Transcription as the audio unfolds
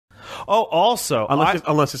Oh, also,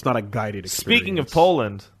 unless it's not a guided experience. Speaking of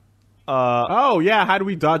Poland, how do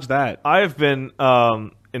we dodge that? I have been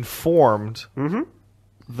informed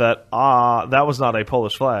that that was not a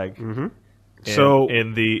Polish flag. So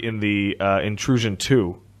in the Intrusion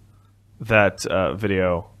 2, that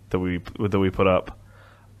video that we put up,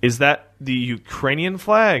 is that the Ukrainian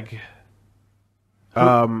flag?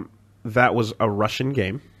 That was a Russian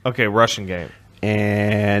game. Okay, Russian game.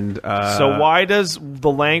 And so why does the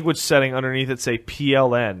language setting underneath it say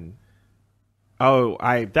PLN?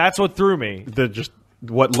 That's what threw me. Just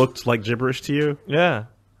what looked like gibberish to you? Yeah.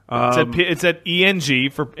 It said ENG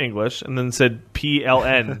for English, and then it said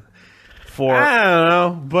PLN for... I don't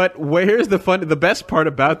know, but here's the best part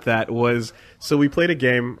about that was, so we played a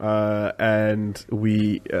game, and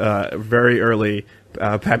we, very early,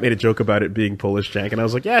 Pat made a joke about it being Polish jank, and I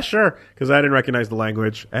was like, yeah, sure, because I didn't recognize the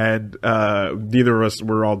language, and neither of us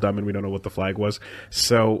were all dumb, and we don't know what the flag was.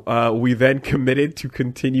 So we then committed to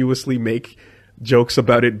continuously make jokes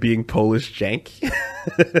about it being Polish jank.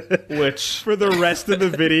 Which for the rest of the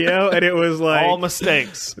video, and it was like all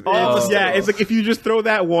mistakes. Yeah, it's like if you just throw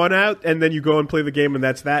that one out and then you go and play the game and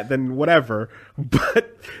that's that, then whatever.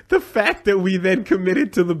 But the fact that we then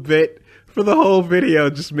committed to the bit for the whole video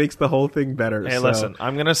just makes the whole thing better. Hey, listen,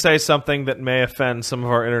 I'm going to say something that may offend some of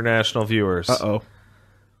our international viewers. Uh-oh.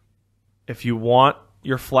 If you want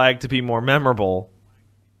your flag to be more memorable,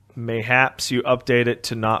 mayhaps you update it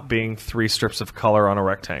to not being 3 strips of color on a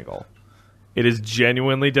rectangle. It is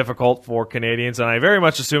genuinely difficult for Canadians, and I very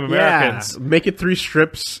much assume Americans. Yeah, make it 3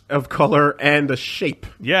 strips of color and a shape.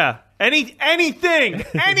 Yeah. Anything!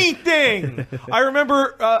 I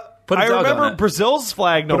remember... Brazil's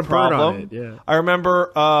flag, no problem. Yeah. I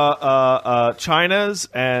remember China's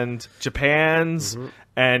and Japan's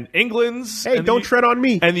and England's. Hey, don't tread on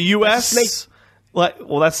me. And the U.S.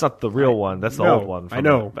 Well, that's not the real one. That's the old one. I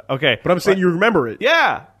know. Okay. But I'm saying you remember it.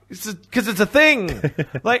 Yeah. Because it's a thing.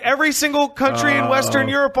 Like every single country in Western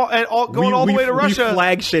Europe and going all the way to Russia. We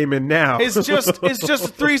flag shaming now. It's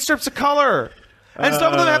just 3 strips of color. And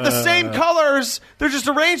some of them have the same colors. They're just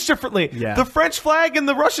arranged differently. Yeah. The French flag and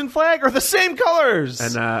the Russian flag are the same colors.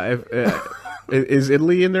 And is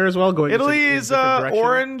Italy in there as well? Italy is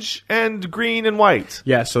orange and green and white.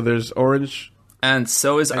 Yeah, so there's orange. And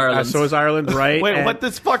so is Ireland. So is Ireland, right? Wait, what the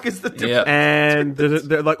fuck is the difference? Yeah. And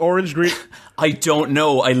they're like orange, green. I don't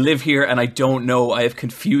know. I live here and I don't know. I have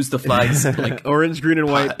confused the flags. Like orange, green, and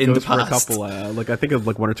white in goes the for a past. couple. I think of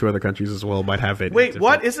like 1 or 2 other countries as well might have it. Wait,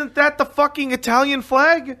 what? Isn't that the fucking Italian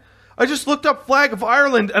flag? I just looked up flag of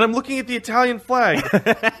Ireland and I'm looking at the Italian flag.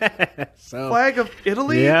 Flag of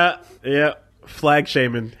Italy? Yeah. Flag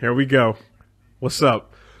shaming. Here we go. What's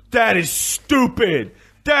up? That is stupid.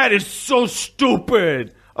 That is so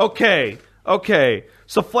stupid. Okay.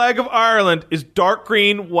 So flag of Ireland is dark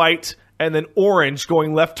green, white, and then orange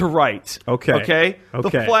going left to right. Okay.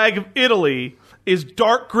 The flag of Italy is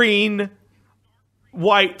dark green,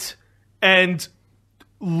 white, and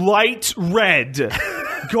light red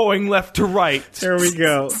going left to right. There we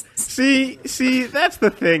go. See, that's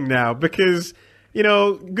the thing now, because,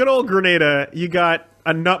 good old Grenada, you got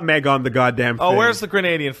a nutmeg on the goddamn thing. Oh, where's the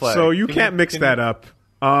Grenadian flag? So you can't mix that up.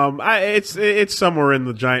 It's somewhere in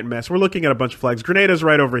the giant mess. We're looking at a bunch of flags. Grenada's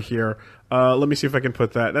right over here. Let me see if I can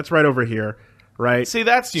put that. That's right over here, right? See,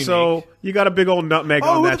 that's unique. So you got a big old nutmeg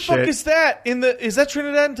on that shit. Oh, who the fuck is that? Is that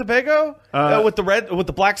Trinidad and Tobago? With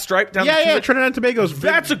the black stripe down the Yeah, Trinidad and Tobago's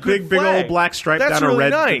that's a good big old black stripe down a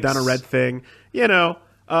red thing.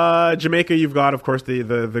 Jamaica, you've got, of course,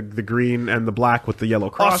 the green and the black with the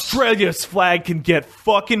yellow cross. Australia's flag can get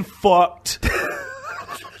fucking fucked.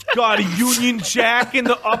 Got a Union Jack in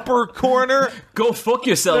the upper corner. Go fuck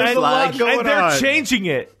yourself, flag. And they're changing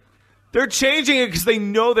it. They're changing it because they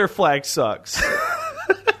know their flag sucks.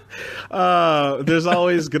 There's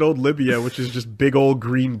always good old Libya, which is just big old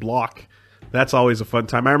green block. That's always a fun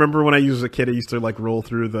time. I remember when I was a kid, I used to roll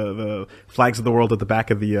through the flags of the world at the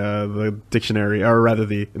back of the dictionary, or rather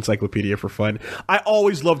the encyclopedia for fun. I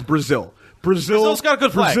always loved Brazil. Brazil's got a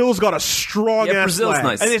good flag. Brazil's got a strong ass Brazil's flag.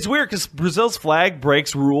 nice. And it's weird because Brazil's flag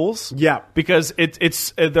breaks rules. Yeah. Because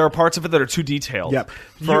there are parts of it that are too detailed. Yeah.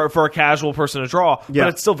 For a casual person to draw. Yeah.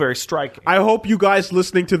 But it's still very striking. I hope you guys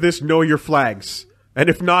listening to this know your flags. And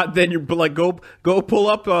if not, then you're go pull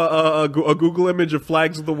up a Google image of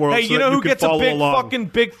flags of the world. Hey, so you know who gets a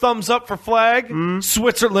big big thumbs up for flag?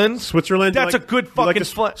 Switzerland. That's a good fucking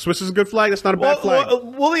flag. Swiss is a good flag. That's not a bad flag.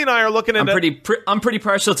 Wooly and I are looking at I'm pretty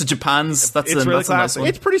partial to Japan's. That's really that's a nice classic. one.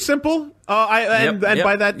 It's pretty simple.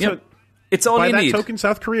 By that. It's all By you that need. token,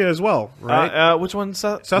 South Korea as well, right? Which one's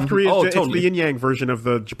South Korea is it's totally. the yin yang version of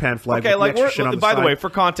the Japan flag. Okay, with like the extra shit on by the side. way, for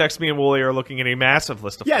context, me and Wooly are looking at a massive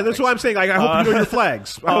list of Yeah, flags. that's what I'm saying. I hope you know your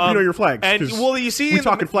flags. I hope you know your flags. And 'cause Wooly, you see, we're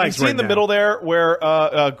talking flags you see right in the now. middle there where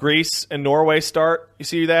Greece and Norway start. You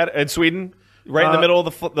see that, and Sweden, right in the middle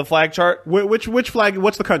of the flag chart. Which flag?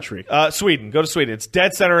 What's the country? Sweden. Go to Sweden. It's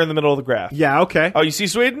dead center in the middle of the graph. Yeah, okay. Oh, you see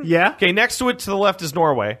Sweden? Yeah. Okay, next to it to the left is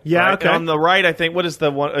Norway. Yeah, right? okay. And on the right, I think, what is the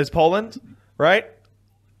one? Is Poland, right?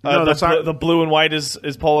 No, that's not. The blue and white is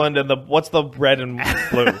Poland, and what's the red and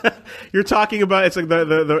blue? You're talking about it's like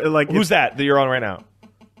the like. Who's that you're on right now?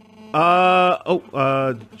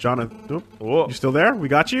 Jonathan. Whoa. You still there? We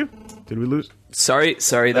got you. Did we lose Sorry.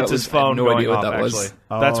 That That's was his phone I have no going idea what off, that was. actually.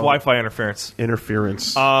 That's Wi-Fi interference.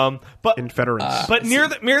 interference? But Interference. But near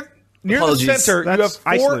the Apologies. center, That's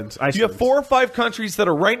Iceland. You have 4 or 5 countries that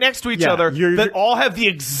are right next to each Yeah, other you're- that all have the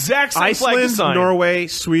exact same flag Iceland, design. Norway,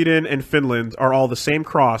 Sweden, and Finland are all the same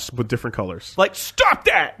cross but different colors. Like, stop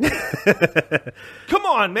that! Come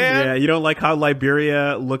on, man. Yeah, you don't like how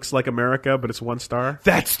Liberia looks like America, but it's one star?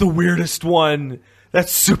 That's the weirdest one.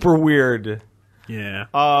 That's super weird. Yeah.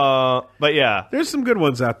 But yeah. There's some good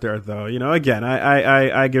ones out there, though. You know, again,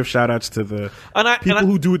 I give shout-outs to the people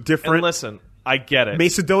who do it different. And listen, I get it.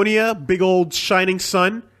 Macedonia, big old shining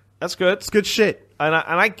sun. That's good. It's good shit. And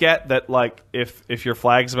I get that, like, if your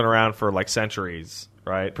flag's been around for, like, centuries,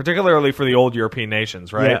 right? Particularly for the old European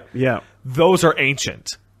nations, right? Yeah. Those are ancient.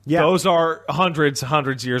 Yeah. Those are hundreds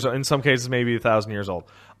years old. In some cases, maybe 1,000 years old.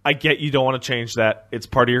 I get you don't want to change that. It's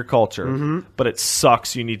part of your culture. But it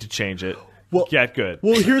sucks you need to change it. Well, Get good.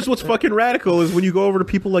 Well, here's what's fucking radical is when you go over to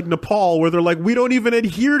people like Nepal where they're like, we don't even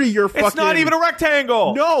adhere to your fucking... It's not even a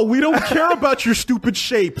rectangle! No, we don't care about your stupid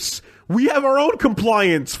shapes. We have our own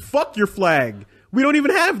compliance. Fuck your flag. We don't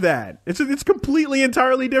even have that. It's completely,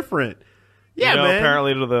 entirely different. Yeah, you know, man.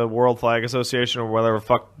 apparently to the World Flag Association or whatever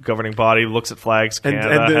fuck governing body looks at flags,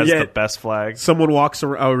 Canada has the best flag. Someone walks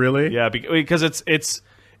around... Oh, really? Yeah, because it's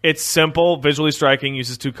simple, visually striking,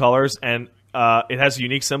 uses 2 colors, and it has a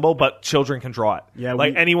unique symbol, but children can draw it. Yeah,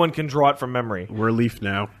 like anyone can draw it from memory. We're a leaf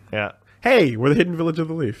now. Yeah. Hey, we're the hidden village of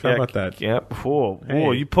the leaf. How about that? Yeah. Cool. Hey.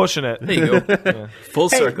 Ooh, you pushing it. There you go. Full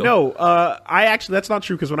Hey, circle. no, I actually that's not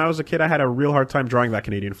true because when I was a kid, I had a real hard time drawing that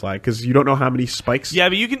Canadian flag because you don't know how many spikes. Yeah,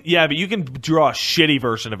 but you can draw a shitty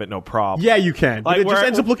version of it, no problem. Yeah, you can. But Like it just where-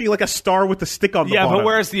 ends up looking like a star with the stick on the Yeah, bottom. but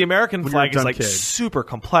whereas the American you're a flag is dumb like kid. super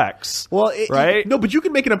complex. Well, right? No, but you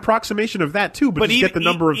can make an approximation of that too. But just get the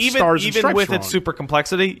number of stars and even stripes with wrong. its super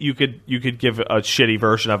complexity, you could give a shitty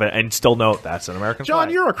version of it and still know that's an American John,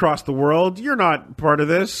 flag. you're across the world. You're not part of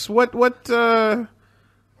this. What? I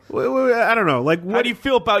don't know. Like, How what do you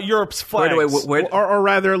feel about Europe's flags? or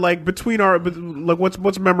rather, like between like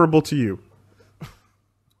what's memorable to you?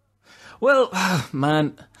 Well,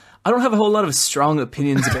 man, I don't have a whole lot of strong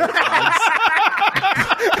opinions about flags.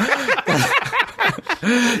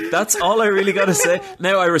 That's all I really got to say.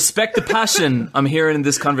 Now, I respect the passion I'm hearing in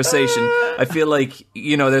this conversation. I feel like,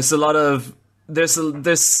 you know, there's a lot of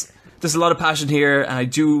passion here, and I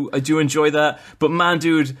do enjoy that. But man,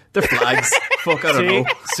 dude, they're flags. Fuck, I don't know.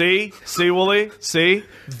 See, Wooly? See?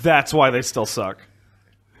 That's why they still suck.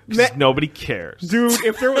 'Cause nobody cares. Dude,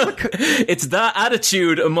 if there was It's that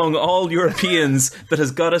attitude among all Europeans that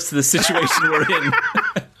has got us to the situation we're in.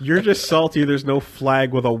 you're just salty. There's no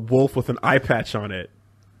flag with a wolf with an eye patch on it.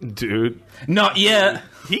 Dude. Not yet.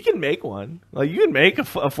 He can make one. Like, you can make a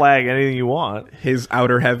flag anything you want. His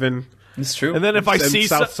outer heaven. It's true. And then if I And see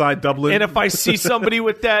Southside Dublin. and if I see somebody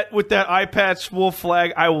with that Eyepatch wolf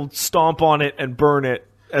flag, I will stomp on it and burn it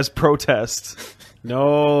as protest.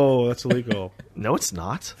 No, that's illegal. No, it's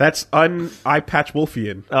not. That's eye patch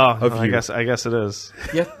wolfian. Oh, I you. guess it is.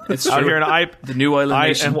 yeah, it's Out true. here in The new island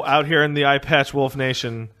nation. out here in the Eyepatch Wolf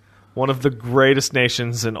Nation, one of the greatest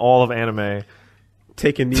nations in all of anime.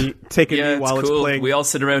 Take a knee Yeah, while it's cool. it's playing. We all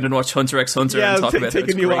sit around and watch Hunter x Hunter Yeah, and talk about take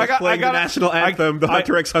it. a knee while I it's got- playing I gotta- the national anthem, the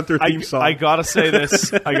Hunter x Hunter theme song. I gotta say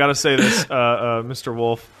this. Mr.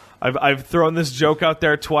 Wolf. I've thrown this joke out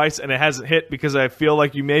there twice and it hasn't hit because I feel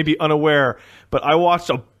like you may be unaware. But I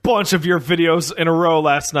watched a bunch of your videos in a row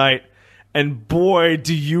last night, and boy,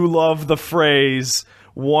 do you love the phrase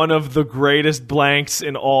 "one of the greatest blanks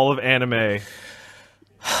in all of anime."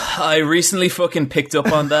 I recently fucking picked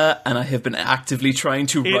up on that, and I have been actively trying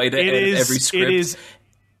to write it in every script.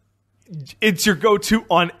 It's your go-to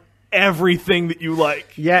on everything that you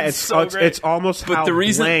like. Yeah, great. it's almost But how the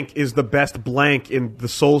reason- blank is the best blank in the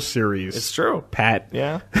Soul series. It's true. Pat.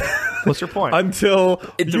 Yeah. What's your point? Until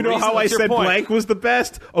The you know reason- how I what's your said point? blank was the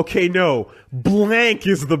best? Okay, no. Blank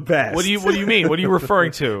is the best. What do you mean? What are you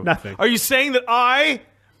referring to? Nothing. Are you saying that I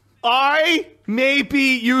I may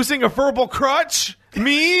be using a verbal crutch.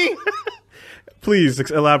 Me? Please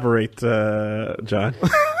elaborate, John.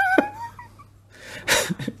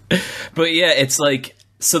 But yeah, it's like,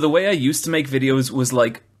 so the way I used to make videos was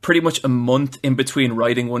like pretty much a month in between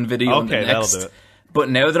writing one video and the next. That'll do it. But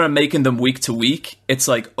now that I'm making them week to week, it's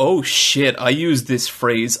like, oh shit, I use this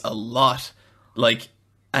phrase a lot. Like,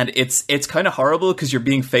 and it's kind of horrible because you're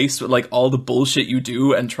being faced with like all the bullshit you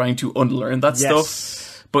do and trying to unlearn that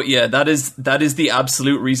stuff. But yeah, that is the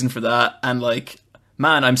absolute reason for that. And like,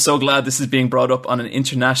 man, I'm so glad this is being brought up on an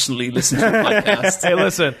internationally listened to podcast. Hey,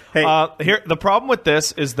 listen. Here, the problem with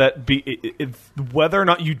this is that whether or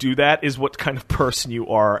not you do that is what kind of person you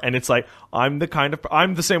are, and it's like I'm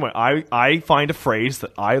the same way. I find a phrase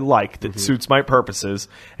that I like that suits my purposes,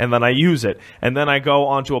 and then I use it, and then I go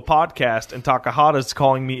onto a podcast, and Takahata's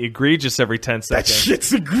calling me egregious every 10 seconds. That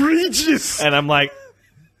shit's egregious, and I'm like,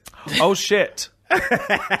 oh shit.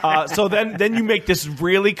 So then you make this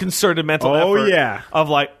really concerted mental effort of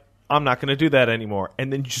like, I'm not going to do that anymore,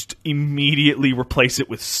 and then you just immediately replace it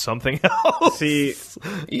with something else. See,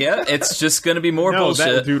 yeah, it's just going to be more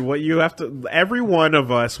bullshit. Dude, what you have to, every one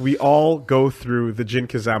of us, we all go through the Jin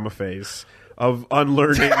Kazama phase of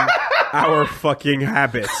unlearning our fucking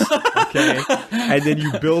habits, okay? And then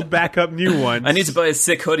you build back up new ones. I need to buy a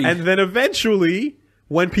sick hoodie. And then eventually,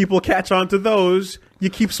 when people catch on to those, you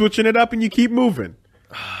keep switching it up and you keep moving.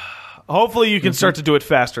 Hopefully you can start to do it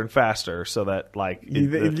faster and faster so that like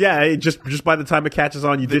just by the time it catches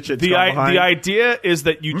on, you ditch it. The idea is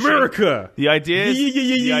that you America. The idea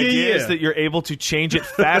is that you're able to change it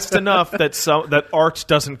fast enough that art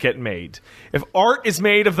doesn't get made. If art is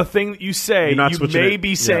made of the thing that you say, you may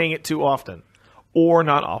be saying it too often or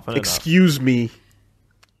not often enough. Excuse me.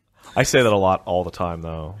 I say that a lot all the time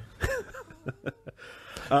though.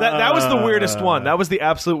 That was the weirdest one. That was the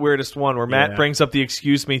absolute weirdest one where Matt brings up the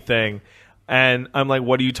excuse me thing, and I'm like,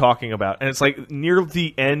 what are you talking about? And it's like near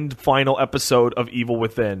the end final episode of Evil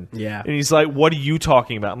Within. Yeah. And he's like, what are you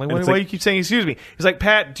talking about? I'm like, why do you keep saying excuse me? He's like,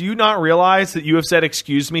 Pat, do you not realize that you have said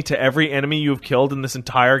excuse me to every enemy you have killed in this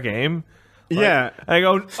entire game? Yeah. And I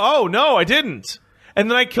go, oh, no, I didn't. And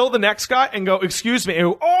then I kill the next guy and go, excuse me.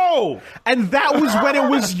 And go, oh! And that was when it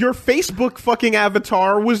was your Facebook fucking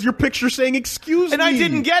avatar was your picture saying, excuse me. And I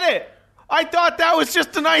didn't get it. I thought that was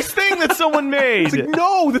just a nice thing that someone made. It's like,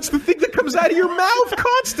 no, that's the thing that comes out of your mouth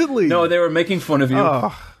constantly. No, they were making fun of you.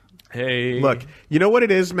 Hey. Look, you know what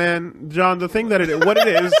it is, man? John, the thing that what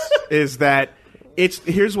it is that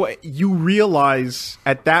here's what you realize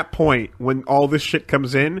at that point when all this shit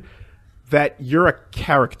comes in, that you're a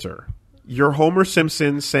character. You're Homer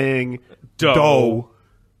Simpson saying dough,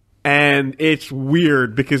 and it's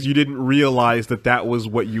weird because you didn't realize that was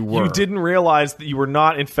what you were. You didn't realize that you were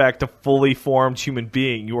not, in fact, a fully formed human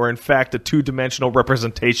being. You were, in fact, a two-dimensional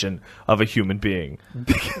representation of a human being.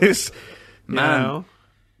 Because, man,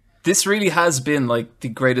 this really has been like the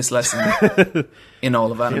greatest lesson in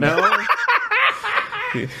all of anime. You know?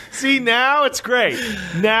 See, now it's great.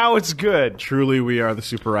 Now it's good. Truly, we are the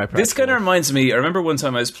super Eyepatch. This kind of reminds me. I remember one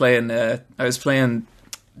time I was playing Dead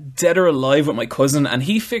or Alive with my cousin, and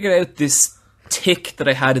he figured out this tick that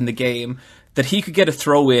I had in the game that he could get a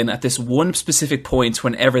throw in at this one specific point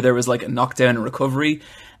whenever there was like a knockdown and recovery,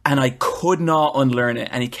 and I could not unlearn it,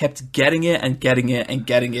 and he kept getting it and getting it and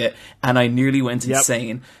getting it, and I nearly went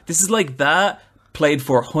insane. This is like that. Played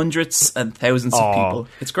for hundreds and thousands of people.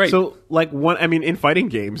 It's great. So, like, in fighting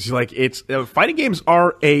games, like, it's fighting games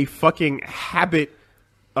are a fucking habit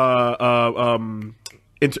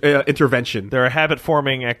intervention. They're a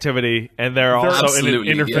habit-forming activity, and they're also an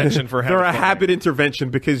intervention for habit. They're a habit intervention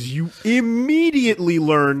because you immediately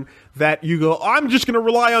learn that you go, I'm just going to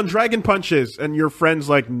rely on dragon punches, and your friend's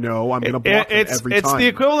like, no, I'm going to block them every time. It's the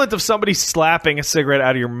equivalent of somebody slapping a cigarette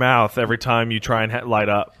out of your mouth every time you try and light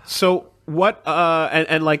up. So what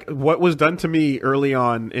like what was done to me early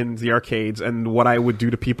on in the arcades, and what I would do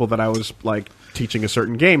to people that I was like teaching a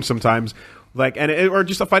certain game sometimes, like or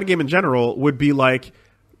just a fighting game in general, would be like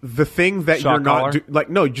the thing that Shot you're not caller? like.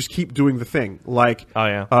 No, you just keep doing the thing. Like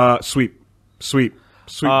sweep,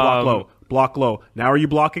 block low. Now are you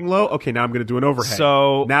blocking low? Okay, now I'm going to do an overhead.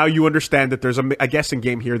 So now you understand that there's a guessing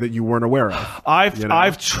game here that you weren't aware of.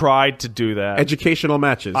 I've tried to do that. Educational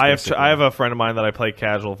matches. I have a friend of mine that I play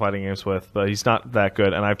casual fighting games with, but he's not that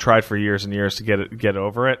good, and I've tried for years and years to get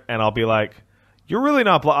over it. And I'll be like, "You're really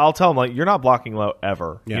not." I'll tell him like, "You're not blocking low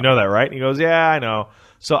ever." Yeah. You know that, right? And he goes, "Yeah, I know."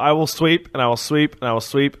 So I will sweep, and I will sweep, and I will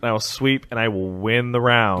sweep, and I will sweep, and I will win the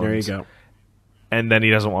round. There you go. And then he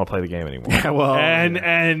doesn't want to play the game anymore. Yeah, well,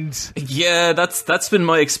 yeah, that's been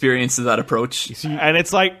my experience of that approach. And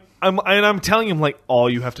it's like, I'm telling him, like, all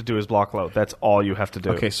you have to do is block low. That's all you have to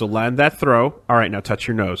do. Okay, so land that throw. All right, now touch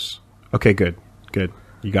your nose. Okay, good.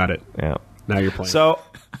 You got it. Yeah. Now you're playing. So,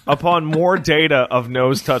 upon more data of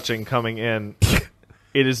nose touching coming in,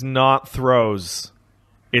 it is not throws.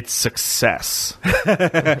 It's success.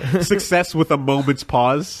 Success with a moment's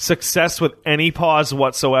pause. Success with any pause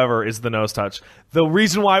whatsoever is the nose touch. The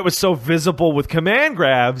reason why it was so visible with command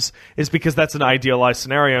grabs is because that's an idealized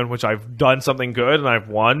scenario in which I've done something good and I've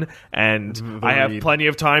won, and I have plenty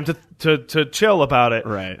of time to chill about it.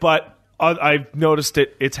 Right. But I've noticed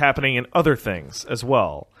it's happening in other things as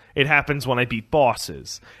well. It happens when I beat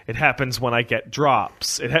bosses. It happens when I get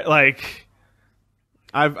drops.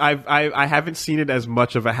 I haven't seen it as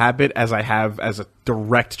much of a habit as I have as a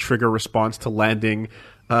direct trigger response to landing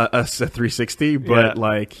a 360, but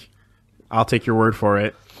I'll take your word for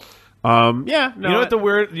it. Yeah, no, you know what the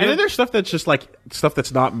weird? And then there's stuff that's just like stuff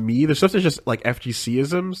that's not me. There's stuff that's just like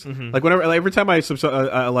FGC-isms. Mm-hmm. Like whenever, every time I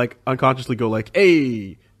like unconsciously go like,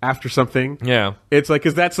 "Hey," after something, yeah, it's like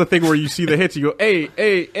because that's the thing where you see the hits, you go, "Hey,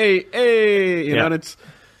 hey, hey, hey," you know, and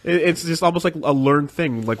it's just almost like a learned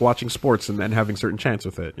thing, like watching sports and then having certain chants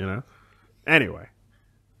with it, you know? Anyway.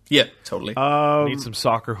 Yeah, totally. Need some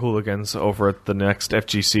soccer hooligans over at the next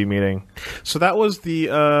FGC meeting. So that was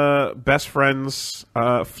the Best Friends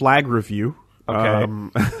flag review.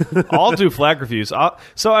 Okay. I'll do flag reviews.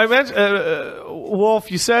 So I mentioned,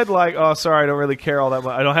 Wolf, you said, like, oh, sorry, I don't really care all that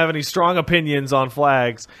much. I don't have any strong opinions on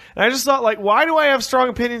flags. And I just thought, like, why do I have strong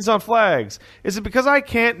opinions on flags? Is it because I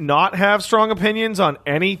can't not have strong opinions on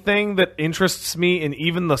anything that interests me in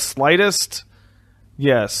even the slightest?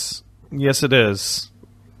 Yes. Yes, it is.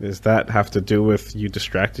 Does that have to do with you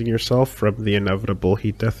distracting yourself from the inevitable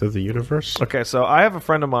heat death of the universe? Okay, so I have a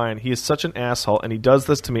friend of mine. He is such an asshole, and he does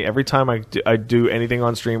this to me every time I do anything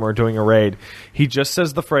on stream or doing a raid. He just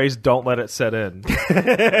says the phrase, "Don't let it set in."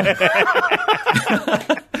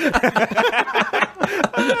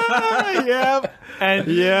 Yep. And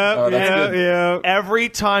yep. Every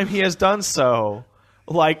time he has done so,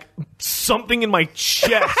 like, something in my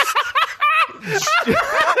chest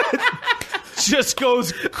just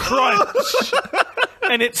goes crunch,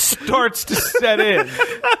 and it starts to set in.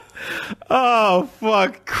 Oh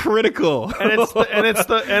fuck! Critical. And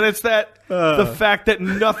it's the fact that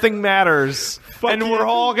nothing matters, and we're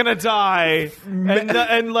all gonna die,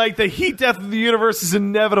 and like the heat death of the universe is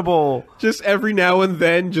inevitable. Just every now and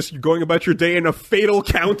then, just going about your day in a fatal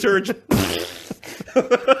counter.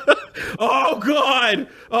 Oh god!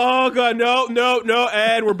 No!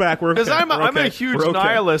 And we're back. Because I'm a huge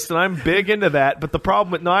nihilist, and I'm big into that. But the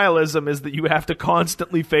problem with nihilism is that you have to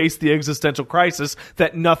constantly face the existential crisis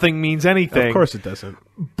that nothing means anything. Of course, it doesn't.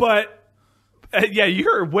 But yeah,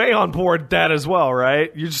 you're way on board that as well,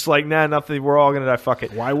 right? You're just like, nah, nothing. We're all gonna die. Fuck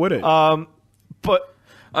it. Why would it? But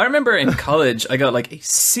I remember in college, I got like a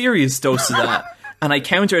serious dose of that, and I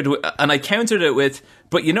countered it with,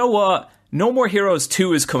 but you know what? No More Heroes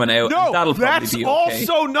 2 is coming out. No, and that'll probably be okay. That's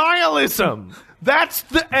also nihilism. That's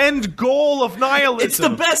the end goal of nihilism. It's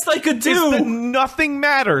the best I could do. That nothing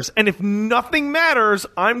matters. And if nothing matters,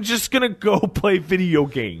 I'm just going to go play video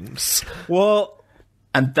games. Well,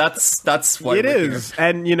 and that's why it is. Here.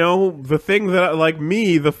 And, you know, the thing that, like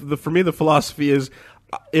me, for me, the philosophy is,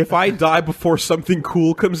 if I die before something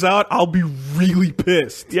cool comes out, I'll be really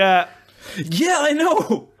pissed. Yeah. Yeah, I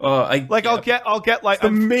know. I'll get like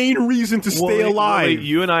the main reason to stay alive. Wooly,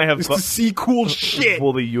 you and I have to see cool shit.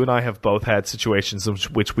 Wooly, you and I have both had situations in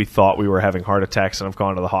which we thought we were having heart attacks and have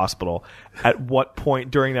gone to the hospital. At what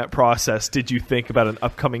point during that process did you think about an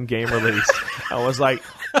upcoming game release? I was like,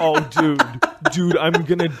 oh, dude, I'm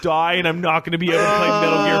gonna die and I'm not gonna be able to play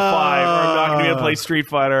Metal Gear 5, or I'm not gonna be able to play Street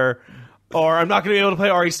Fighter, or I'm not gonna be able to play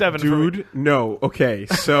RE7. Dude, no. Okay,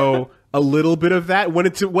 so. A little bit of that when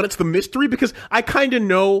it's the mystery, because I kind of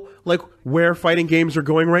know like where fighting games are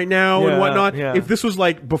going right now and whatnot. Yeah. If this was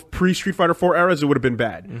like pre Street Fighter 4 eras, it would have been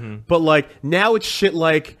bad. Mm-hmm. But like now it's shit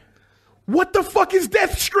like, what the fuck is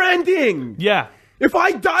Death Stranding? Yeah. If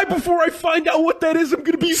I die before I find out what that is, I'm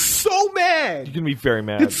going to be so mad. You're going to be very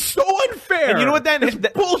mad. It's so unfair. And you know what that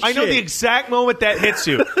bullshit. I know the exact moment that hits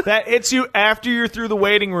you. That hits you after you're through the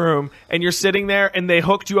waiting room and you're sitting there and they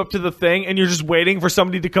hooked you up to the thing and you're just waiting for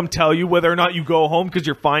somebody to come tell you whether or not you go home because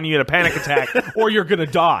you're fine, you had a panic attack, or you're going to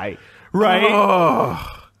die. Right?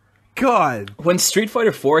 Oh, God. When Street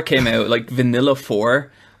Fighter 4 came out, like Vanilla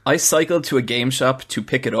 4, I cycled to a game shop to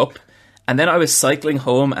pick it up. And then I was cycling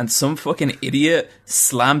home and some fucking idiot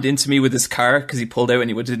slammed into me with his car because he pulled out and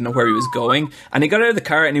he didn't know where he was going. And he got out of the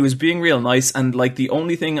car and he was being real nice. And like the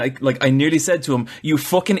only thing I nearly said to him, "You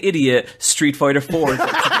fucking idiot, Street Fighter 4."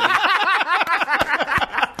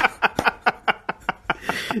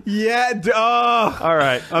 Yeah. All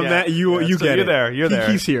right. You so get you're it. there. You're there.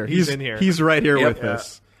 He's here. He's in here. He's right here with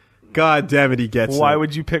us. God damn it, he gets Why it.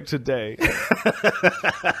 would you pick today?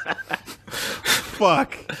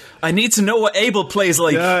 Fuck. I need to know what Abel plays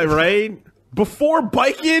like. Right? Before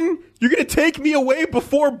biking? You're going to take me away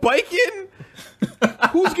before biking?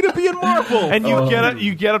 Who's going to be in Marvel? And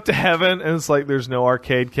you get up to heaven, and it's like there's no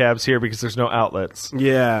arcade cabs here because there's no outlets.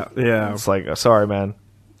 Yeah. It's like, sorry, man.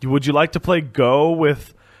 Would you like to play Go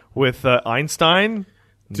with Einstein?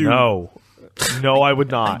 Dude. No, I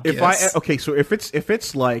would not. So if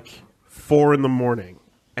it's like 4 a.m.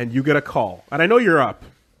 and you get a call, and I know you're up,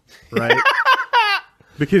 right?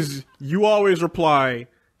 Because you always reply,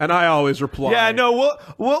 and I always reply. Yeah, no.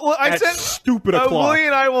 I sent stupid o'clock. Willie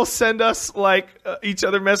and I will send us each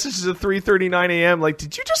other messages at 3:39 a.m. Like,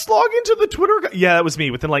 did you just log into the Twitter? Yeah, that was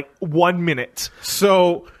me. Within 1 minute.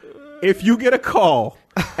 So if you get a call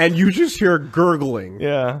and you just hear gurgling,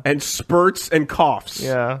 and spurts and coughs,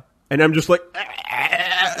 and I'm just like,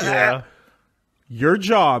 your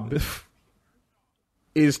job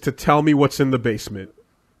is to tell me what's in the basement.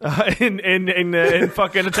 In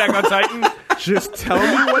fucking Attack on Titan. Just tell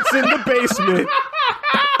me what's in the basement,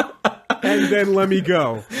 and then let me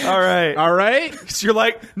go. All right. So you're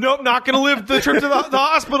like, nope, not going to live the trip to the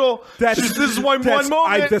hospital. This is one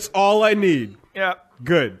moment. That's all I need. Yeah.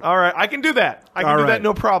 Good. All right. I can do that. I can do that,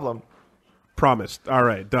 no problem. Promised. All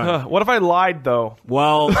right. Done. What if I lied though?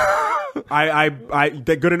 Well,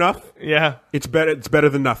 that good enough? Yeah. It's better. It's better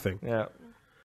than nothing. Yeah.